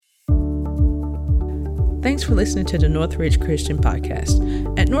Thanks for listening to the Northridge Christian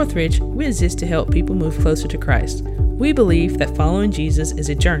Podcast. At Northridge, we exist to help people move closer to Christ. We believe that following Jesus is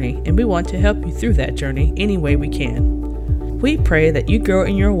a journey, and we want to help you through that journey any way we can. We pray that you grow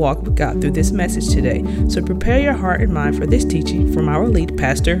in your walk with God through this message today, so prepare your heart and mind for this teaching from our lead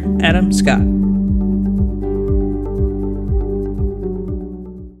pastor, Adam Scott.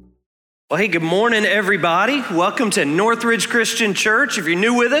 Well, hey, good morning, everybody. Welcome to Northridge Christian Church. If you're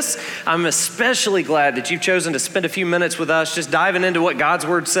new with us, I'm especially glad that you've chosen to spend a few minutes with us, just diving into what God's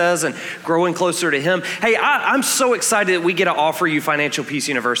Word says and growing closer to Him. Hey, I'm so excited that we get to offer you Financial Peace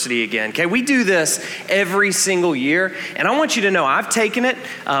University again. Okay, we do this every single year, and I want you to know I've taken it.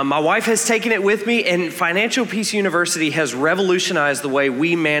 My wife has taken it with me, and Financial Peace University has revolutionized the way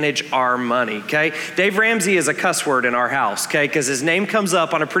we manage our money. Okay, Dave Ramsey is a cuss word in our house. Okay, because his name comes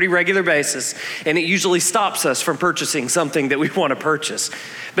up on a pretty regular basis. And it usually stops us from purchasing something that we want to purchase.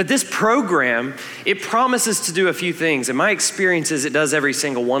 But this program, it promises to do a few things. And my experience is it does every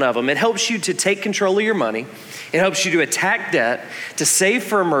single one of them. It helps you to take control of your money. It helps you to attack debt, to save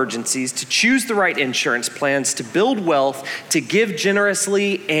for emergencies, to choose the right insurance plans, to build wealth, to give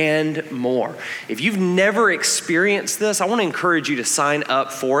generously, and more. If you've never experienced this, I want to encourage you to sign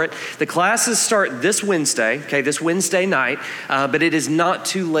up for it. The classes start this Wednesday, this Wednesday night, but it is not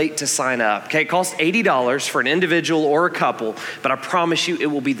too late to sign up. It costs $80 for an individual or a couple, but I promise you it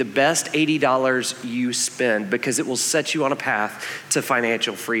will be the best $80 you spend because it will set you on a path to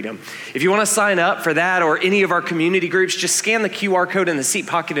financial freedom. If you want to sign up for that or any of our community groups, just scan the QR code in the seat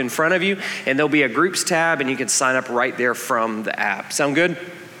pocket in front of you, and there'll be a groups tab, and you can sign up right there from the app. Sound good?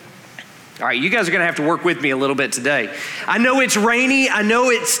 All right, you guys are going to have to work with me a little bit today. I know it's rainy, I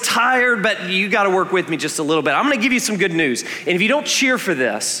know it's tired, but you got to work with me just a little bit. I'm going to give you some good news, and if you don't cheer for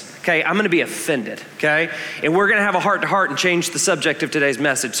this, I'm going to be offended, And we're going to have a heart-to-heart and change the subject of today's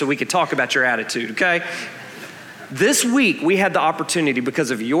message so we can talk about your attitude, This week, we had the opportunity,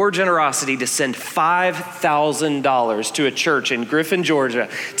 because of your generosity, to send $5,000 to a church in Griffin, Georgia,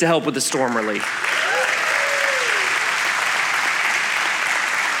 to help with the storm relief.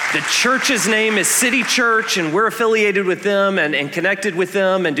 The church's name is City Church, and we're affiliated with them and connected with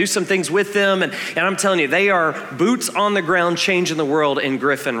them and do some things with them. And I'm telling you, they are boots on the ground changing the world in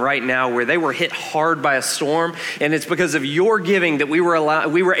Griffin right now, where they were hit hard by a storm. And it's because of your giving that we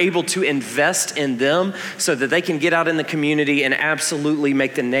were able to invest in them so that they can get out in the community and absolutely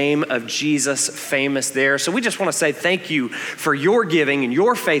make the name of Jesus famous there. So we just want to say thank you for your giving and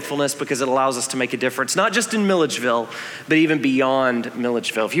your faithfulness, because it allows us to make a difference, not just in Milledgeville, but even beyond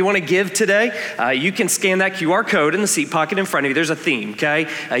Milledgeville. If you want to give today, you can scan that QR code in the seat pocket in front of you. There's a theme,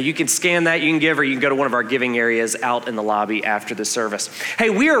 You can scan that, you can give, or you can go to one of our giving areas out in the lobby after the service. Hey,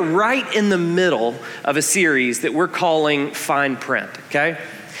 we are right in the middle of a series that we're calling Fine Print,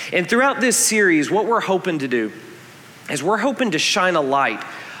 And throughout this series, what we're hoping to do is we're hoping to shine a light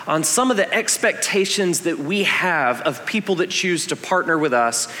on some of the expectations that we have of people that choose to partner with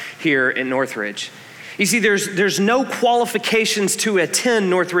us here in Northridge. You see, there's no qualifications to attend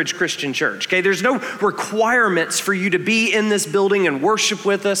Northridge Christian Church, There's no requirements for you to be in this building and worship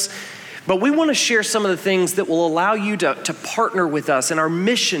with us, but we want to share some of the things that will allow you to partner with us in our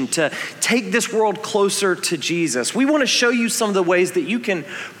mission to take this world closer to Jesus. We want to show you some of the ways that you can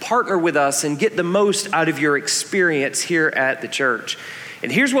partner with us and get the most out of your experience here at the church.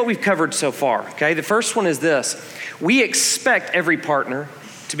 And here's what we've covered so far, The first one is this: we expect every partner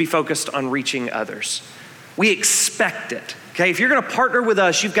to be focused on reaching others. We expect it, If you're going to partner with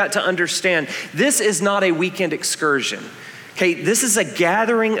us, you've got to understand this is not a weekend excursion, This is a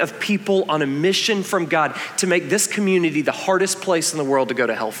gathering of people on a mission from God to make this community the hardest place in the world to go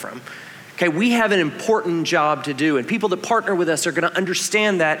to hell from. We have an important job to do, and people that partner with us are going to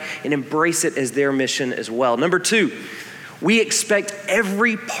understand that and embrace it as their mission as well. Number two, we expect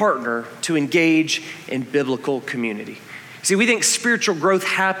every partner to engage in biblical community. See, we think spiritual growth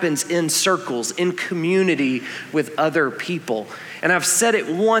happens in circles, in community with other people. And I've said it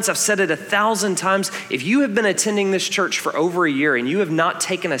once, I've said it 1,000 times. If you have been attending this church for over a year and you have not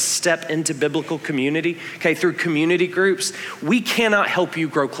taken a step into biblical community, through community groups, we cannot help you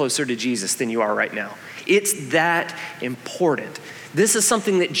grow closer to Jesus than you are right now. It's that important. This is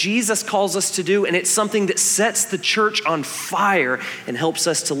something that Jesus calls us to do, and it's something that sets the church on fire and helps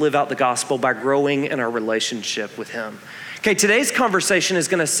us to live out the gospel by growing in our relationship with Him. Today's conversation is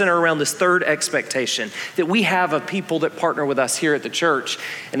going to center around this third expectation that we have of people that partner with us here at the church,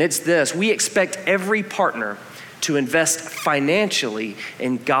 and it's this: we expect every partner to invest financially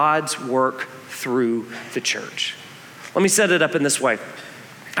in God's work through the church. Let me set it up in this way.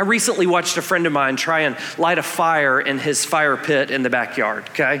 I recently watched a friend of mine try and light a fire in his fire pit in the backyard,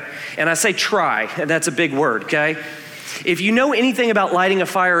 okay? And I say try, and that's a big word, okay? If you know anything about lighting a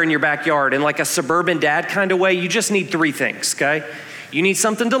fire in your backyard in like a suburban dad kind of way, you just need 3 things, okay? You need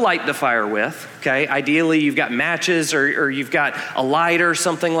something to light the fire with, okay? Ideally, you've got matches or you've got a lighter,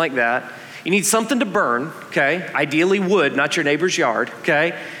 something like that. You need something to burn, okay? Ideally wood, not your neighbor's yard,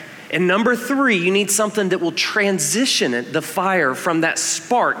 okay? And number 3, you need something that will transition the fire from that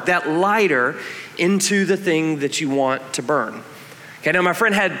spark, that lighter, into the thing that you want to burn. Okay, now my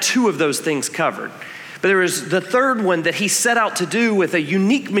friend had 2 of those things covered. But there was the third one that he set out to do with a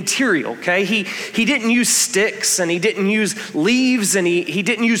unique material, okay? He didn't use sticks and he didn't use leaves and he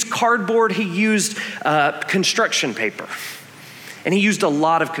didn't use cardboard. He used construction paper. And he used a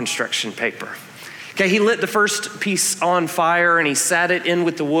lot of construction paper. Okay, he lit the first piece on fire and he sat it in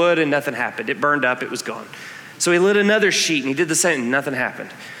with the wood and nothing happened. It burned up, it was gone. So he lit another sheet and he did the same and nothing happened.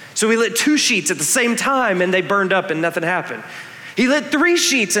 So he lit 2 sheets at the same time and they burned up and nothing happened. He lit 3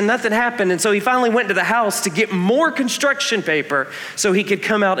 sheets and nothing happened. And so he finally went to the house to get more construction paper so he could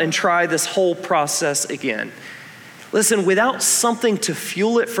come out and try this whole process again. Listen, without something to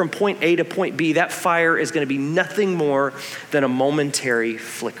fuel it from point A to point B, that fire is going to be nothing more than a momentary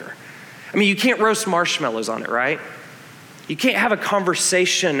flicker. I mean, you can't roast marshmallows on it, right? You can't have a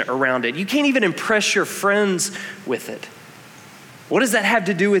conversation around it. You can't even impress your friends with it. What does that have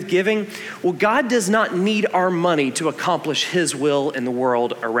to do with giving? Well, God does not need our money to accomplish his will in the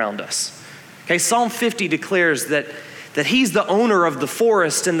world around us. Okay, Psalm 50 declares that he's the owner of the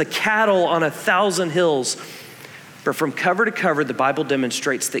forest and the cattle on 1,000 hills. But from cover to cover, the Bible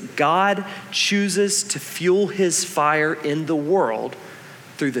demonstrates that God chooses to fuel his fire in the world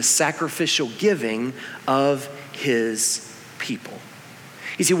through the sacrificial giving of his people.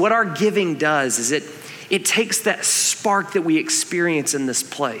 You see, what our giving does is it takes that spark that we experience in this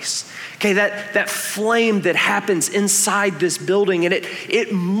place, okay, that flame that happens inside this building, and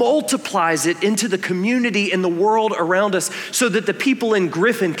it multiplies it into the community and the world around us so that the people in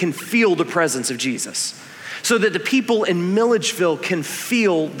Griffin can feel the presence of Jesus, so that the people in Milledgeville can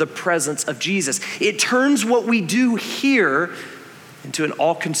feel the presence of Jesus. It turns what we do here into an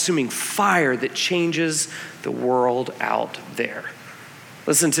all-consuming fire that changes the world out there.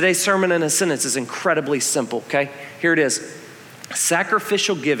 Listen, today's sermon in a sentence is incredibly simple, okay? Here it is.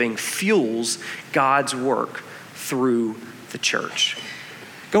 Sacrificial giving fuels God's work through the church.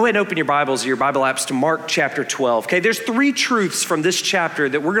 Go ahead and open your Bibles or your Bible apps to Mark chapter 12, okay? There's 3 truths from this chapter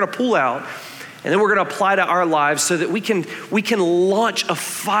that we're gonna pull out and then we're gonna apply to our lives so that we can launch a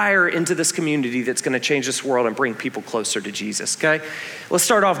fire into this community that's gonna change this world and bring people closer to Jesus, okay? Let's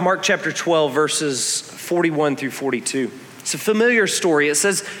start off Mark chapter 12, verses 41 through 42. It's a familiar story. It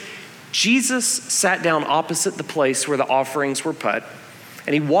says, Jesus sat down opposite the place where the offerings were put,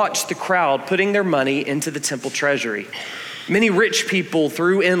 and he watched the crowd putting their money into the temple treasury. Many rich people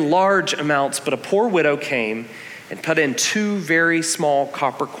threw in large amounts, but a poor widow came and put in 2 very small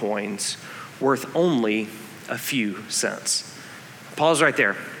copper coins worth only a few cents. Pause right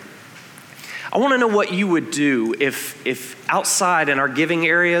there. I want to know what you would do if outside in our giving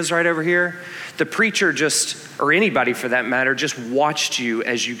areas right over here, the preacher or anybody for that matter, just watched you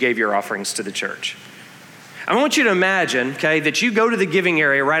as you gave your offerings to the church. I want you to imagine, okay, that you go to the giving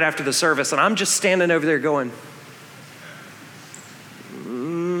area right after the service and I'm just standing over there going,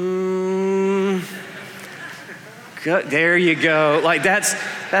 there you go. Like that's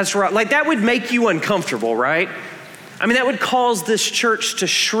right. Like that would make you uncomfortable, right? I mean, that would cause this church to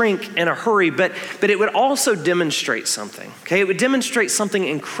shrink in a hurry, but it would also demonstrate something, okay? It would demonstrate something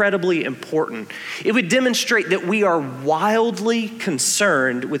incredibly important. It would demonstrate that we are wildly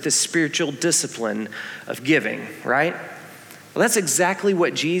concerned with the spiritual discipline of giving, right? Well, that's exactly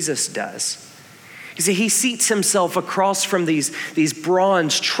what Jesus does. You see, he seats himself across from these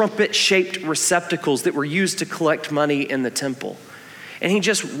bronze trumpet-shaped receptacles that were used to collect money in the temple. And he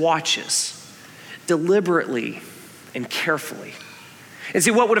just watches deliberately and carefully. And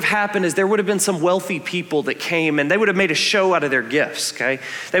see, what would have happened is there would have been some wealthy people that came and they would have made a show out of their gifts, okay?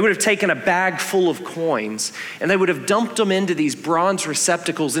 They would have taken a bag full of coins and they would have dumped them into these bronze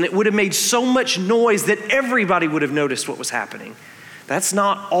receptacles, and it would have made so much noise that everybody would have noticed what was happening. That's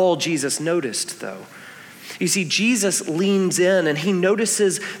not all Jesus noticed, though. You see, Jesus leans in and he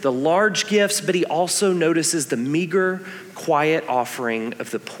notices the large gifts, but he also notices the meager, quiet offering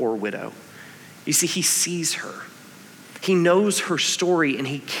of the poor widow. You see, he sees her. He knows her story and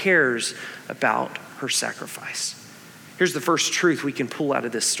he cares about her sacrifice. Here's the first truth we can pull out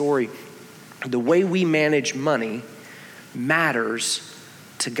of this story. The way we manage money matters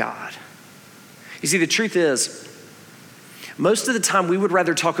to God. You see, the truth is, most of the time we would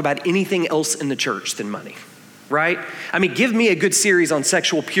rather talk about anything else in the church than money, right? I mean, give me a good series on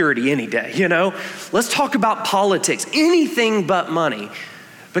sexual purity any day, you know? Let's talk about politics, anything but money,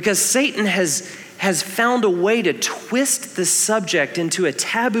 because Satan has found a way to twist the subject into a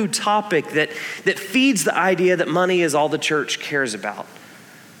taboo topic that feeds the idea that money is all the church cares about.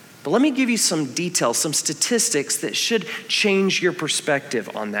 But let me give you some details, some statistics that should change your perspective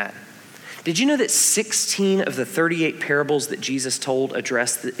on that. Did you know that 16 of the 38 parables that Jesus told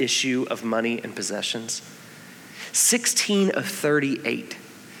address the issue of money and possessions? 16 of 38.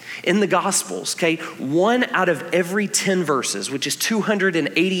 In the Gospels, okay, 1 out of every 10 verses, which is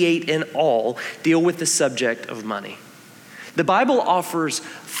 288 in all, deal with the subject of money. The Bible offers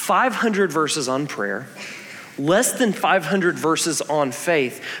 500 verses on prayer, less than 500 verses on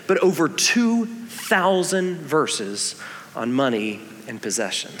faith, but over 2,000 verses on money and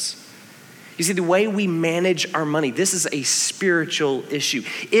possessions. You see, the way we manage our money, this is a spiritual issue.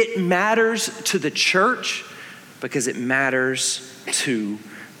 It matters to the church because it matters to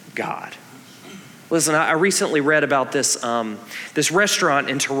God. Listen, I recently read about this restaurant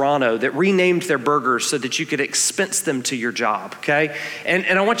in Toronto that renamed their burgers so that you could expense them to your job, okay? And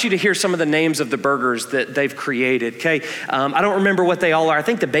I want you to hear some of the names of the burgers that they've created, okay? I don't remember what they all are. I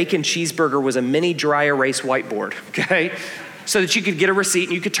think the bacon cheeseburger was a mini dry erase whiteboard, okay? So that you could get a receipt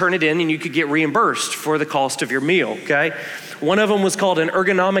and you could turn it in and you could get reimbursed for the cost of your meal, okay? One of them was called an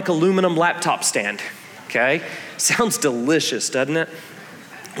ergonomic aluminum laptop stand, okay? Sounds delicious, doesn't it?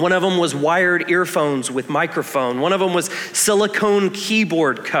 One of them was wired earphones with microphone. One of them was silicone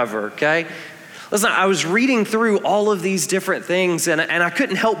keyboard cover, okay? Listen, I was reading through all of these different things and I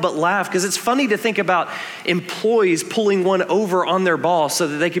couldn't help but laugh because it's funny to think about employees pulling one over on their boss so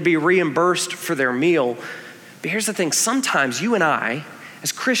that they could be reimbursed for their meal. But here's the thing, sometimes you and I,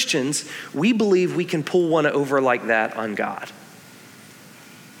 as Christians, we believe we can pull one over like that on God.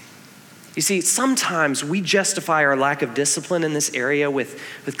 You see, sometimes we justify our lack of discipline in this area with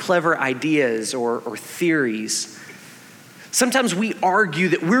clever ideas or theories. Sometimes we argue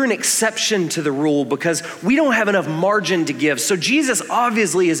that we're an exception to the rule because we don't have enough margin to give. So Jesus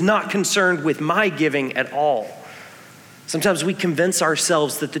obviously is not concerned with my giving at all. Sometimes we convince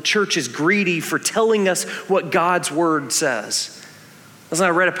ourselves that the church is greedy for telling us what God's word says. Listen, I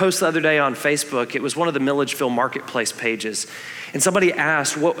read a post the other day on Facebook. It was one of the Milledgeville Marketplace pages. And somebody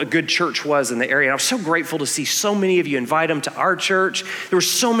asked what a good church was in the area. And I was so grateful to see so many of you invite them to our church. There were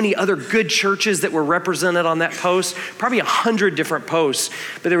so many other good churches that were represented on that post, probably 100 different posts.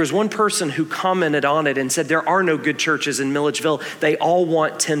 But there was one person who commented on it and said, there are no good churches in Milledgeville. They all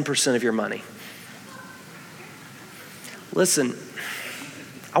want 10% of your money. Listen,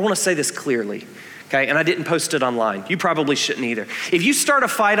 I want to say this clearly. Okay, and I didn't post it online. You probably shouldn't either. If you start a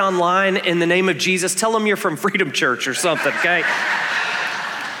fight online in the name of Jesus, tell them you're from Freedom Church or something, okay?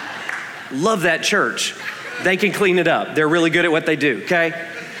 Love that church. They can clean it up. They're really good at what they do, okay?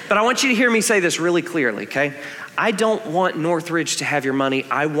 But I want you to hear me say this really clearly, okay? I don't want Northridge to have your money.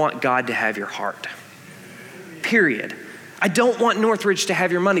 I want God to have your heart. Period. I don't want Northridge to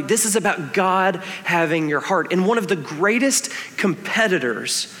have your money. This is about God having your heart. And one of the greatest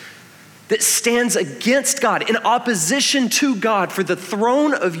competitors that stands against God, in opposition to God for the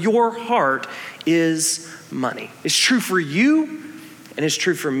throne of your heart is money. It's true for you and it's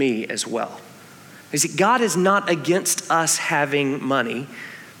true for me as well. You see, God is not against us having money,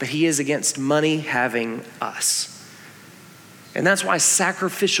 but he is against money having us. And that's why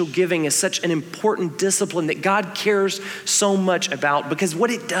sacrificial giving is such an important discipline that God cares so much about, because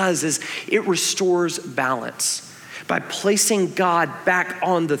what it does is it restores balance. By placing God back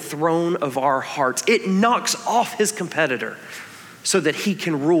on the throne of our hearts, it knocks off his competitor so that he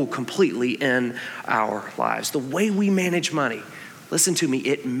can rule completely in our lives. The way we manage money, listen to me,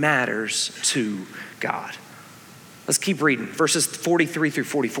 it matters to God. Let's keep reading, verses 43 through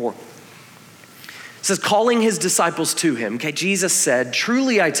 44. It says, calling his disciples to him, okay, Jesus said,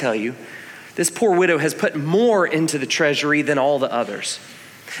 truly I tell you, this poor widow has put more into the treasury than all the others.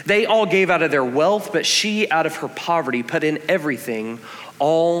 They all gave out of their wealth, but she out of her poverty put in everything,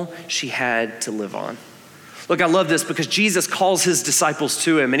 all she had to live on. Look, I love this because Jesus calls his disciples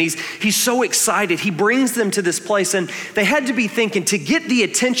to him and he's so excited. He brings them to this place and they had to be thinking to get the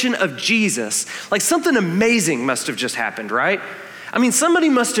attention of Jesus, like something amazing must have just happened, right? I mean, somebody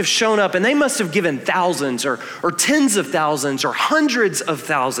must have shown up and they must have given thousands or tens of thousands or hundreds of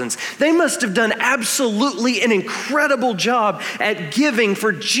thousands. They must have done absolutely an incredible job at giving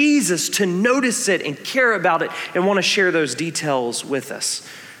for Jesus to notice it and care about it and want to share those details with us.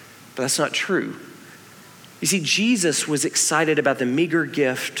 But that's not true. You see, Jesus was excited about the meager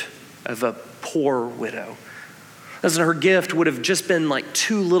gift of a poor widow. Listen, her gift would have just been like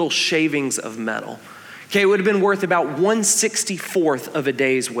 2 little shavings of metal. Okay, it would have been worth about 1/64 of a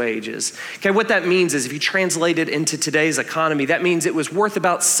day's wages. Okay, what that means is if you translate it into today's economy, that means it was worth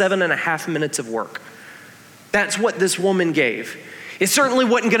about 7.5 minutes of work. That's what this woman gave. It certainly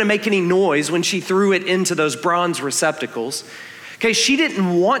wasn't gonna make any noise when she threw it into those bronze receptacles. Okay, she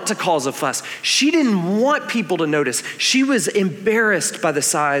didn't want to cause a fuss. She didn't want people to notice. She was embarrassed by the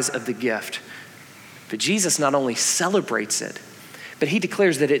size of the gift. But Jesus not only celebrates it, but he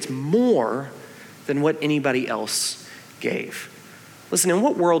declares that it's more than what anybody else gave. Listen, in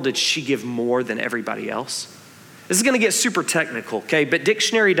what world did she give more than everybody else? This is gonna get super technical, okay? But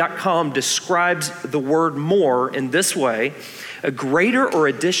dictionary.com describes the word more in this way: a greater or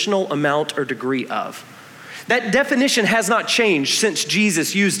additional amount or degree of. That definition has not changed since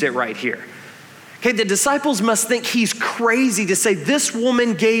Jesus used it right here. Okay, the disciples must think he's crazy to say this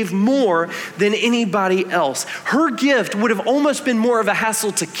woman gave more than anybody else. Her gift would have almost been more of a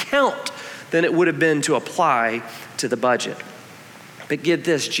hassle to count than it would have been to apply to the budget. But get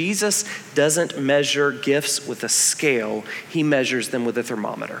this, Jesus doesn't measure gifts with a scale, he measures them with a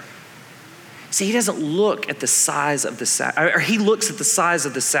thermometer. See, he doesn't look at the size of he looks at the size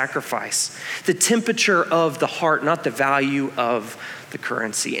of the sacrifice, the temperature of the heart, not the value of the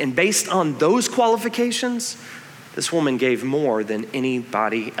currency. And based on those qualifications, this woman gave more than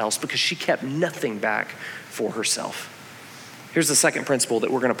anybody else because she kept nothing back for herself. Here's the second principle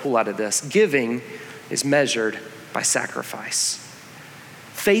that we're gonna pull out of this. Giving is measured by sacrifice.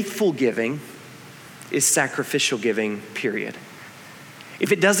 Faithful giving is sacrificial giving, period.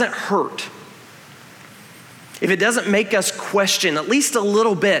 If it doesn't hurt, if it doesn't make us question at least a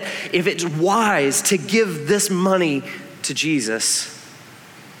little bit if it's wise to give this money to Jesus,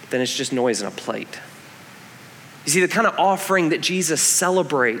 then it's just noise on a plate. You see, the kind of offering that Jesus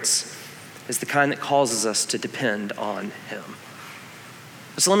celebrates is the kind that causes us to depend on him.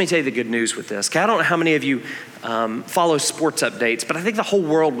 So let me tell you the good news with this. Okay, I don't know how many of you follow sports updates, but I think the whole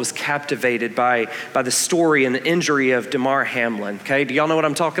world was captivated by the story and the injury of Damar Hamlin. Okay, do y'all know what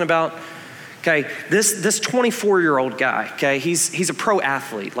I'm talking about? Okay, this 24-year-old guy, okay, he's a pro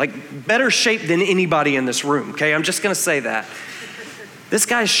athlete, like better shape than anybody in this room, okay? I'm just gonna say that. This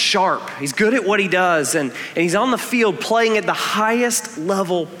guy's sharp, he's good at what he does, and he's on the field playing at the highest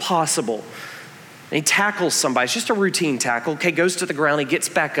level possible. And he tackles somebody, it's just a routine tackle, okay, goes to the ground, he gets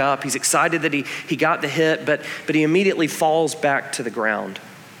back up, he's excited that he got the hit, but he immediately falls back to the ground.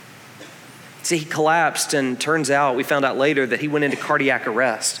 See, he collapsed, and turns out, we found out later that he went into cardiac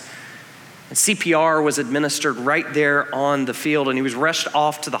arrest. And CPR was administered right there on the field, and he was rushed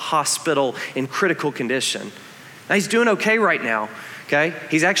off to the hospital in critical condition. Now he's doing okay right now, okay?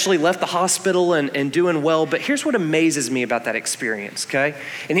 He's actually left the hospital and doing well, but here's what amazes me about that experience, okay?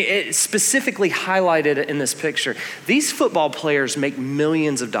 And it specifically highlighted in this picture. These football players make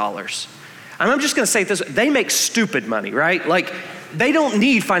millions of dollars. And I'm just gonna say this, they make stupid money, right? Like, they don't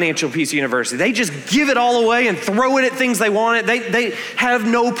need Financial Peace University. They just give it all away and throw it at things they want. They have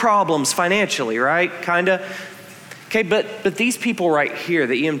no problems financially, right? Kinda. Okay, but these people right here,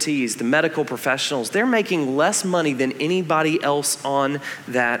 the EMTs, the medical professionals, they're making less money than anybody else on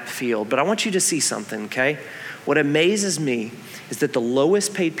that field. But I want you to see something, okay? What amazes me is that the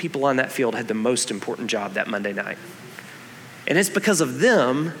lowest paid people on that field had the most important job that Monday night. And it's because of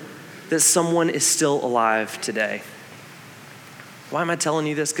them that someone is still alive today. Why am I telling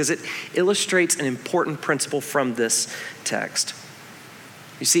you this? Because it illustrates an important principle from this text.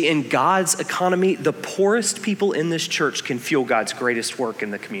 You see, in God's economy, the poorest people in this church can fuel God's greatest work in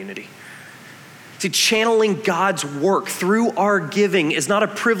the community. See, channeling God's work through our giving is not a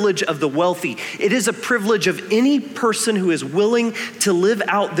privilege of the wealthy. It is a privilege of any person who is willing to live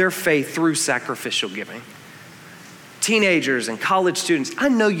out their faith through sacrificial giving. Teenagers and college students, I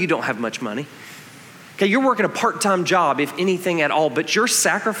know you don't have much money. Okay, you're working a part-time job, if anything at all, but your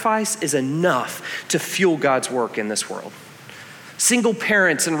sacrifice is enough to fuel God's work in this world. Single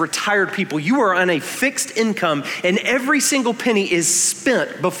parents and retired people, you are on a fixed income and every single penny is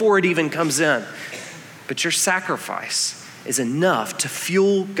spent before it even comes in. But your sacrifice is enough to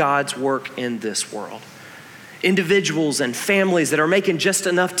fuel God's work in this world. Individuals and families that are making just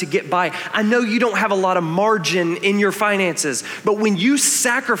enough to get by. I know you don't have a lot of margin in your finances, but when you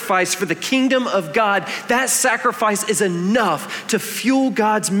sacrifice for the kingdom of God, that sacrifice is enough to fuel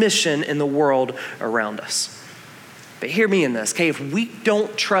God's mission in the world around us. But hear me in this, okay? If we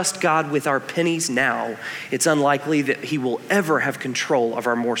don't trust God with our pennies now, it's unlikely that he will ever have control of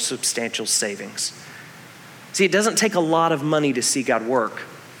our more substantial savings. See, it doesn't take a lot of money to see God work,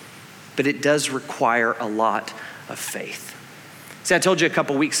 but it does require a lot of faith. See, I told you a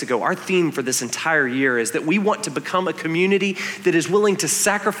couple weeks ago, our theme for this entire year is that we want to become a community that is willing to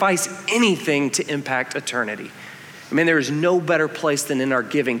sacrifice anything to impact eternity. I mean, there is no better place than in our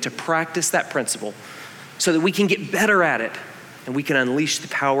giving to practice that principle so that we can get better at it and we can unleash the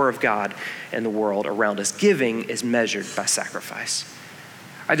power of God in the world around us. Giving is measured by sacrifice.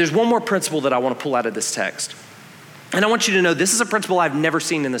 All right, there's one more principle that I want to pull out of this text. And I want you to know this is a principle I've never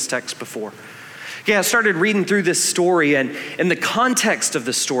seen in this text before. Okay, I started reading through this story and the context of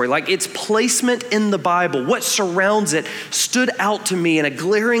the story, like its placement in the Bible, what surrounds it, stood out to me in a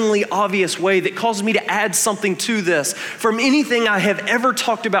glaringly obvious way that caused me to add something to this from anything I have ever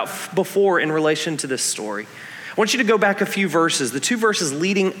talked about before in relation to this story. I want you to go back a few verses, the 2 verses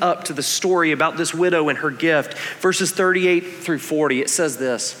leading up to the story about this widow and her gift, verses 38 through 40. It says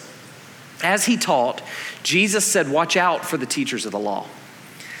this: as he taught, Jesus said, "Watch out for the teachers of the law.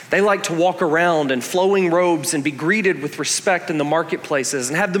 They like to walk around in flowing robes and be greeted with respect in the marketplaces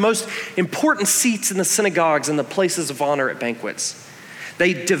and have the most important seats in the synagogues and the places of honor at banquets.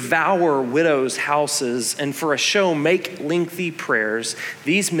 They devour widows' houses and for a show make lengthy prayers.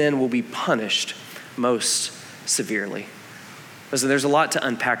 These men will be punished most severely." Listen, there's a lot to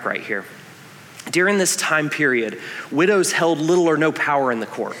unpack right here. During this time period, widows held little or no power in the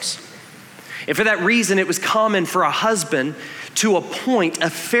courts. And for that reason, it was common for a husband to appoint a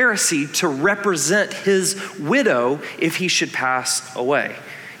Pharisee to represent his widow if he should pass away.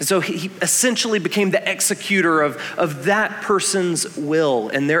 And so he essentially became the executor of that person's will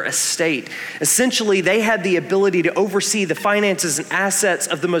and their estate. Essentially, they had the ability to oversee the finances and assets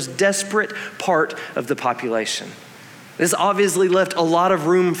of the most desperate part of the population. This obviously left a lot of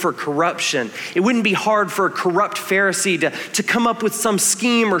room for corruption. It wouldn't be hard for a corrupt Pharisee to come up with some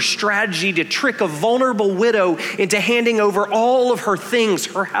scheme or strategy to trick a vulnerable widow into handing over all of her things,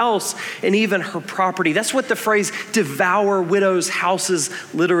 her house, and even her property. That's what the phrase "devour widows' houses"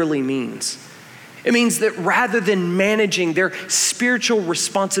 literally means. It means that rather than managing their spiritual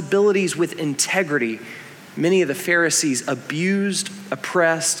responsibilities with integrity, many of the Pharisees abused,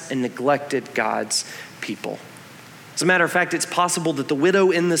 oppressed, and neglected God's people. As a matter of fact, it's possible that the widow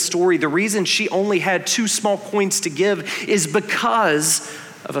in this story, the reason she only had 2 small coins to give is because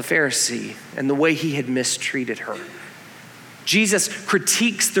of a Pharisee and the way he had mistreated her. Jesus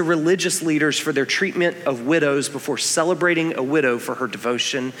critiques the religious leaders for their treatment of widows before celebrating a widow for her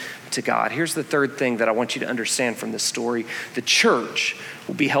devotion to God. Here's the third thing that I want you to understand from this story. The church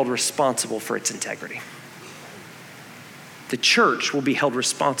will be held responsible for its integrity. The church will be held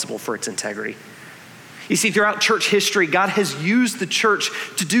responsible for its integrity. You see, throughout church history, God has used the church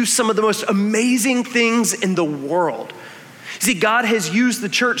to do some of the most amazing things in the world. See, God has used the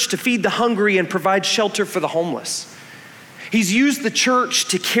church to feed the hungry and provide shelter for the homeless. He's used the church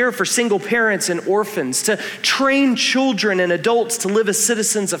to care for single parents and orphans, to train children and adults to live as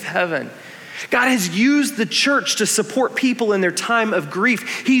citizens of heaven. God has used the church to support people in their time of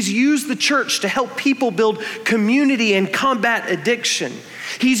grief. He's used the church to help people build community and combat addiction.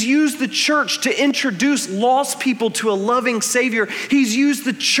 He's used the church to introduce lost people to a loving Savior. He's used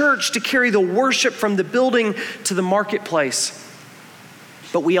the church to carry the worship from the building to the marketplace.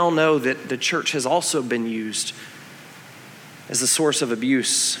 But we all know that the church has also been used as a source of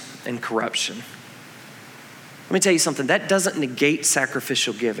abuse and corruption. Let me tell you something, that doesn't negate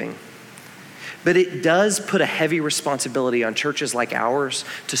sacrificial giving, but it does put a heavy responsibility on churches like ours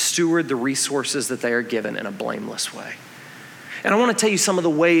to steward the resources that they are given in a blameless way. And I want to tell you some of the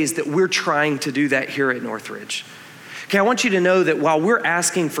ways that we're trying to do that here at Northridge. Okay, I want you to know that while we're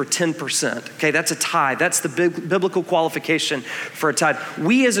asking for 10%, okay, that's a tithe, that's the biblical qualification for a tithe.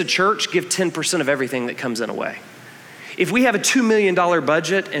 We as a church give 10% of everything that comes in a way. If we have a $2 million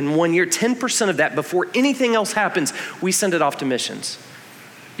budget in 1 year, 10% of that, before anything else happens, we send it off to missions.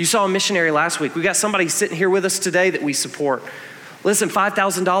 You saw a missionary last week. We got somebody sitting here with us today that we support. Listen,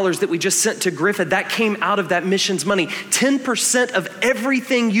 $5,000 that we just sent to Griffin, that came out of that missions money. 10% of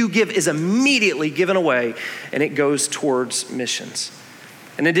everything you give is immediately given away, and it goes towards missions.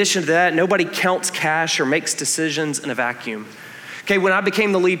 In addition to that, nobody counts cash or makes decisions in a vacuum. Okay, when I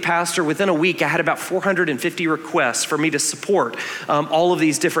became the lead pastor, within a week, I had about 450 requests for me to support all of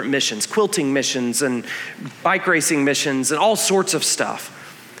these different missions, quilting missions and bike racing missions and all sorts of stuff.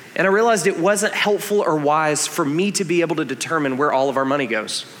 And I realized it wasn't helpful or wise for me to be able to determine where all of our money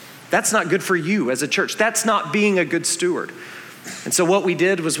goes. That's not good for you as a church. That's not being a good steward. And so what we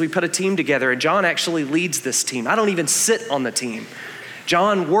did was we put a team together, and John actually leads this team. I don't even sit on the team.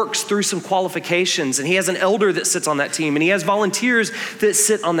 John works through some qualifications, and he has an elder that sits on that team, and he has volunteers that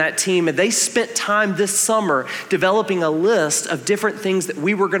sit on that team, and they spent time this summer developing a list of different things that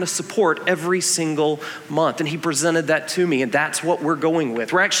we were going to support every single month, and he presented that to me, and that's what we're going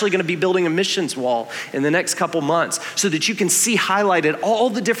with. We're actually going to be building a missions wall in the next couple months so that you can see highlighted all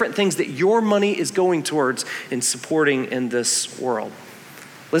the different things that your money is going towards in supporting in this world.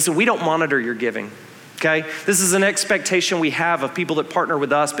 Listen, we don't monitor your giving. Okay? This is an expectation we have of people that partner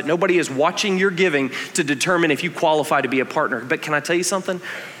with us, but nobody is watching your giving to determine if you qualify to be a partner. But can I tell you something?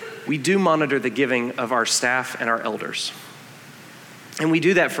 We do monitor the giving of our staff and our elders. And we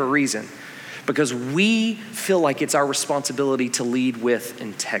do that for a reason, because we feel like it's our responsibility to lead with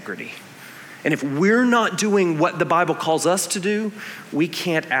integrity. And if we're not doing what the Bible calls us to do, we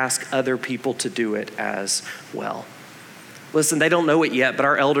can't ask other people to do it as well. Listen, they don't know it yet, but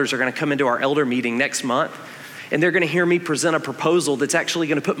our elders are going to come into our elder meeting next month, and they're going to hear me present a proposal that's actually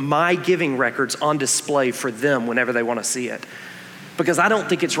going to put my giving records on display for them whenever they want to see it. Because I don't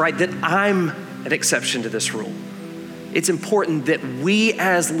think it's right that I'm an exception to this rule. It's important that we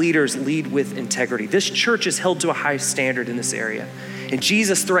as leaders lead with integrity. This church is held to a high standard in this area. And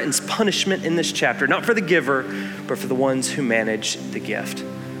Jesus threatens punishment in this chapter, not for the giver, but for the ones who manage the gift.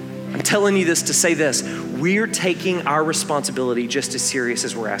 I'm telling you this to say this: we're taking our responsibility just as serious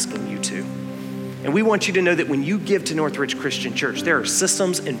as we're asking you to. And we want you to know that when you give to Northridge Christian Church, there are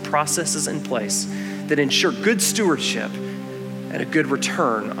systems and processes in place that ensure good stewardship and a good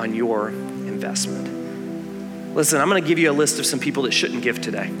return on your investment. Listen, I'm gonna give you a list of some people that shouldn't give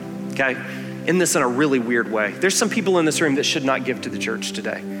today, okay? In this in a really weird way. There's some people in this room that should not give to the church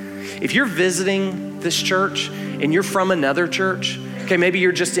today. If you're visiting this church and you're from another church, okay, maybe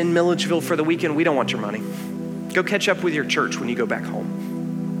you're just in Milledgeville for the weekend, we don't want your money. Go catch up with your church when you go back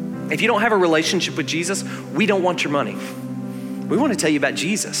home. If you don't have a relationship with Jesus, we don't want your money. We want to tell you about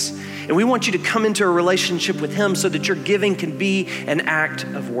Jesus. And we want you to come into a relationship with him so that your giving can be an act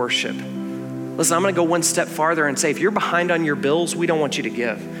of worship. Listen, I'm going to go one step farther and say, if you're behind on your bills, we don't want you to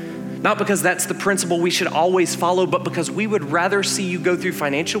give. Not because that's the principle we should always follow, but because we would rather see you go through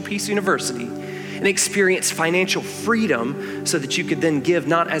Financial Peace University and experience financial freedom so that you could then give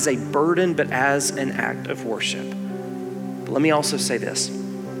not as a burden, but as an act of worship. But let me also say this.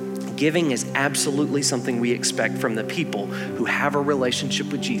 Giving is absolutely something we expect from the people who have a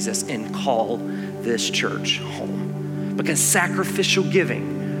relationship with Jesus and call this church home. Because sacrificial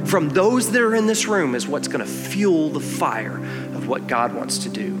giving from those that are in this room is what's going to fuel the fire of what God wants to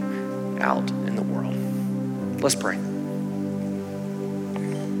do out in the world. Let's pray.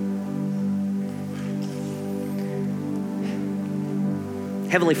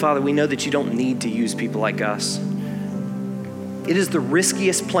 Heavenly Father, we know that you don't need to use people like us. It is the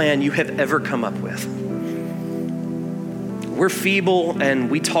riskiest plan you have ever come up with. We're feeble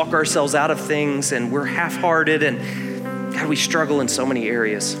and we talk ourselves out of things and we're half-hearted and God, we struggle in so many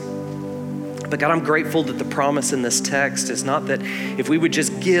areas. But God, I'm grateful that the promise in this text is not that if we would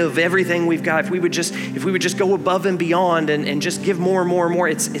just give everything we've got, if we would just go above and beyond and just give more and more and more,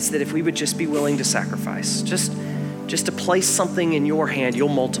 it's that if we would just be willing to sacrifice, just to place something in your hand, you'll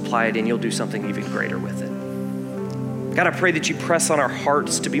multiply it and you'll do something even greater with it. God, I pray that you press on our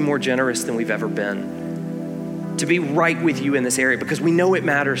hearts to be more generous than we've ever been, to be right with you in this area because we know it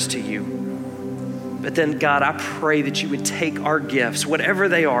matters to you. But then, God, I pray that you would take our gifts, whatever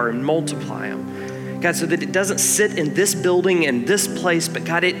they are, and multiply them. God, so that it doesn't sit in this building and this place, but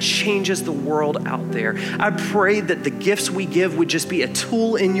God, it changes the world out there. I pray that the gifts we give would just be a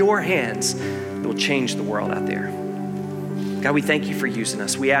tool in your hands that will change the world out there. God, we thank you for using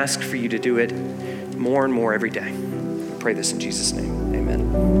us. We ask for you to do it more and more every day. I pray this in Jesus' name.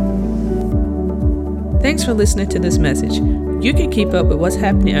 Amen. Thanks for listening to this message. You can keep up with what's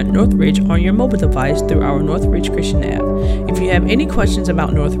happening at Northridge on your mobile device through our Northridge Christian app. If you have any questions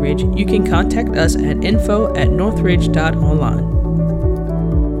about Northridge, you can contact us at info@northridge.online.